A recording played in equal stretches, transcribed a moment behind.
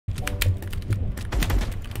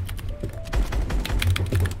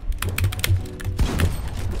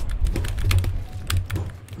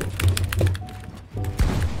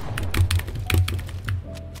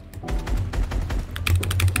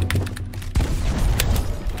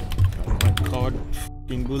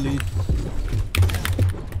fucking bully.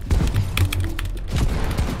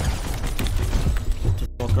 Get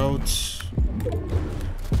the fuck out.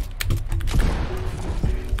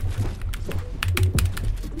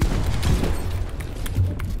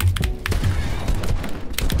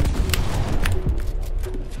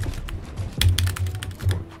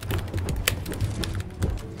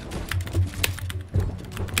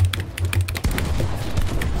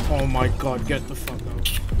 Oh my god, get the fuck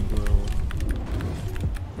out, bro.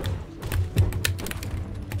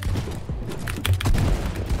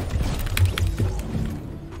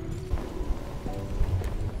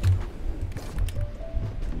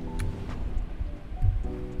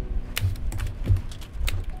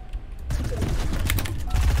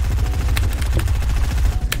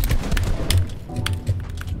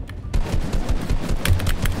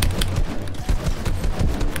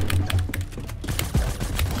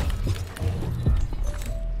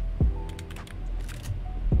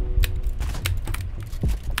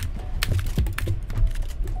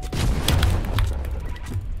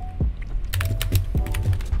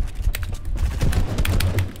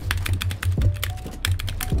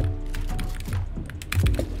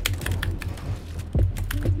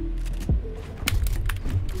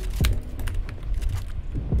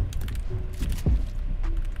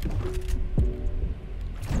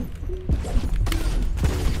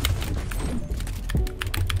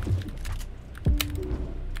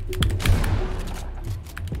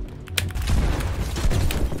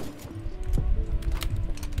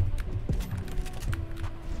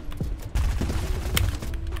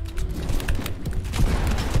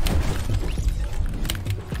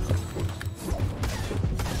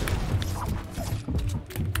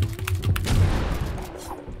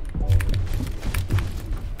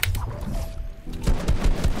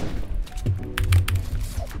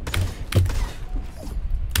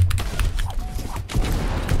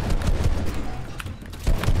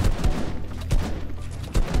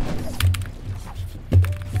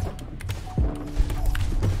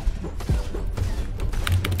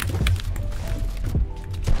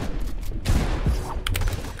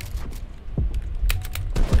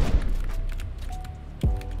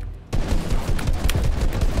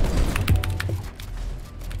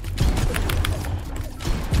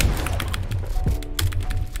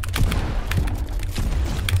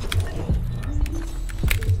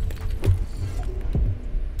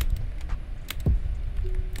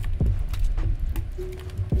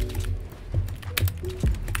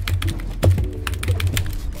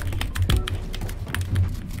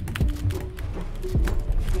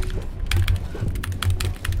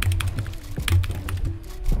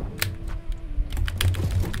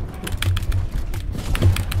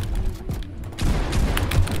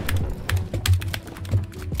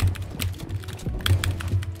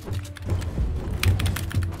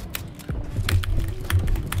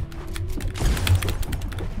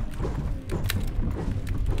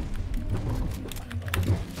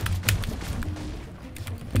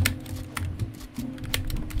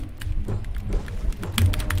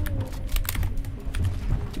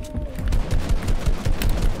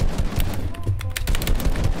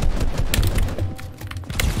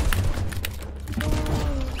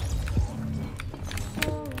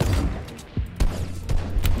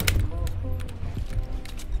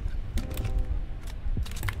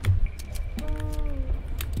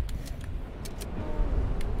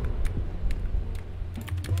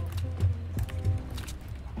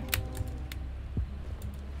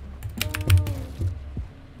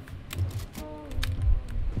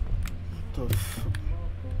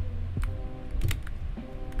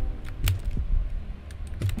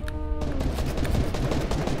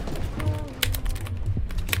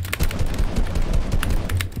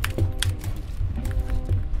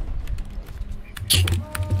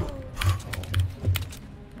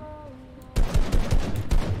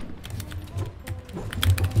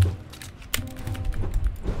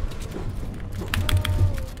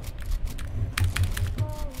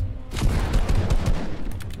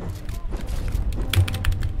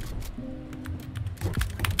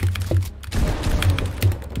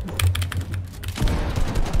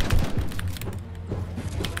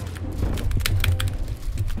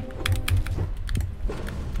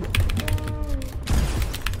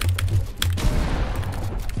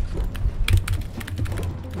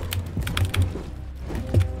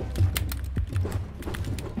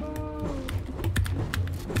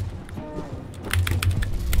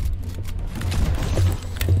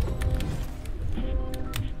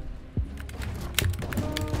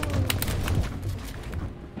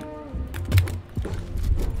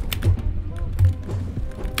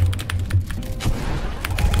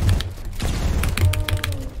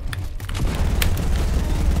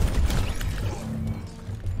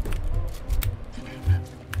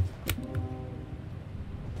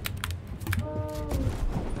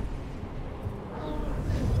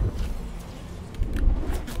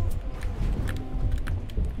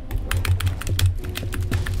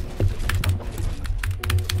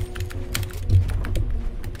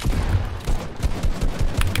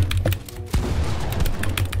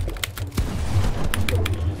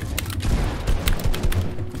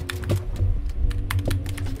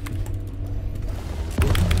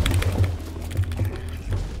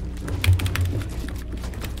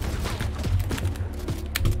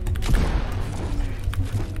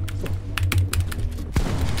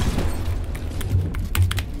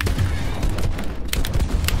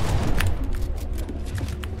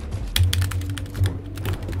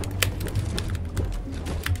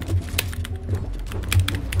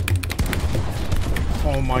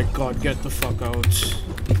 Oh my god, get the fuck out.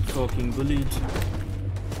 Fucking bullied.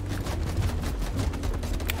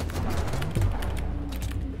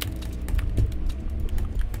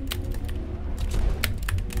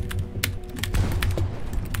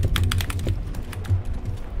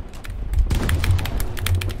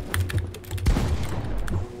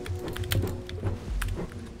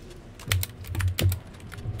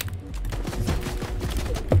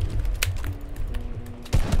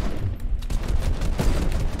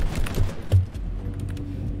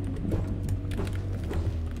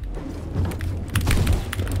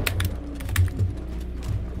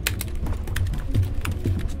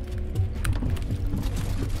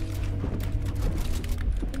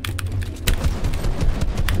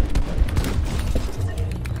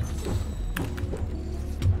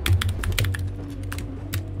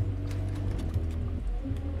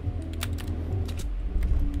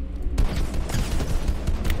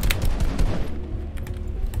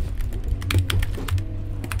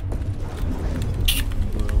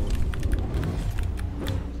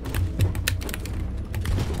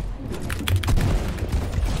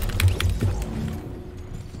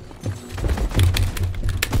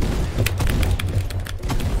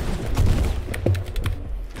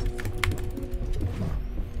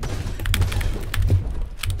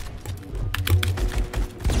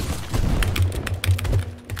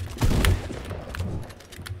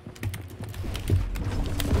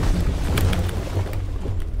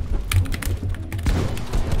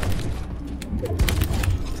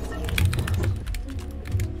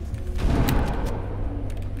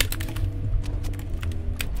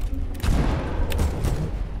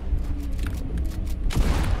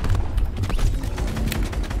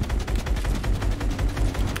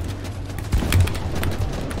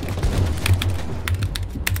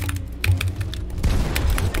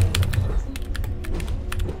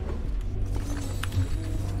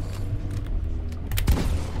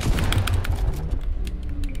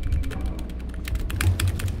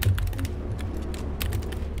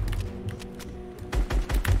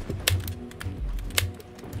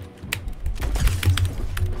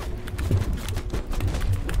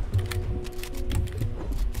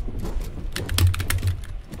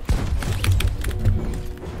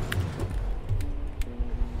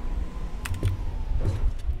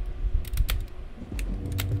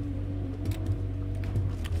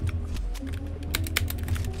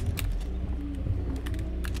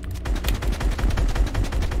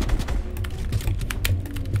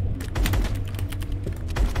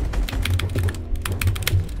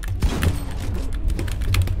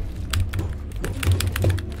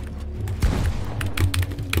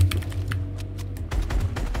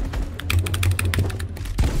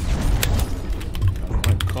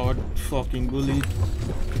 Fucking bullied.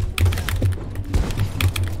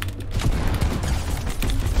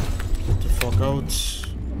 Get the fuck out.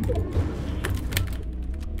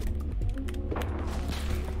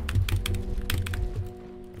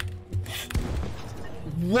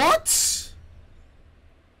 What?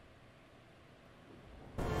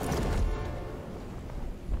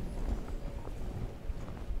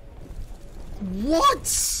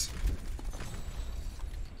 What?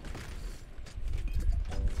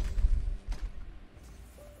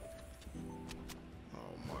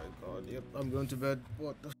 Yep, I'm going to bed.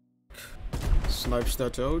 What the f? Snipes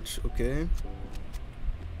that out, okay.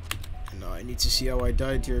 Now I need to see how I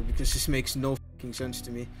died here because this makes no fucking sense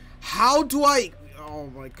to me. How do I... Oh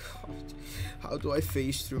my god. How do I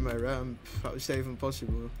phase through my ramp? How is that even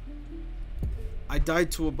possible? I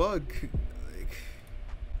died to a bug. Like,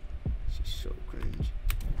 this is so cringe.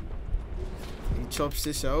 He chops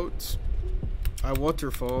this out. I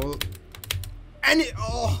waterfall. And it,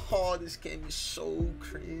 oh, this game is so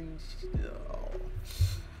cringe. Oh,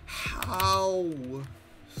 how?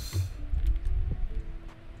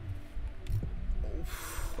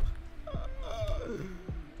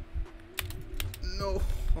 No.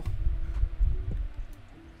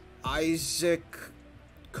 Isaac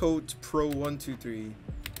Code Pro 123.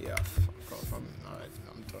 Yeah, fuck off. I'm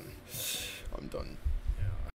done. I'm done.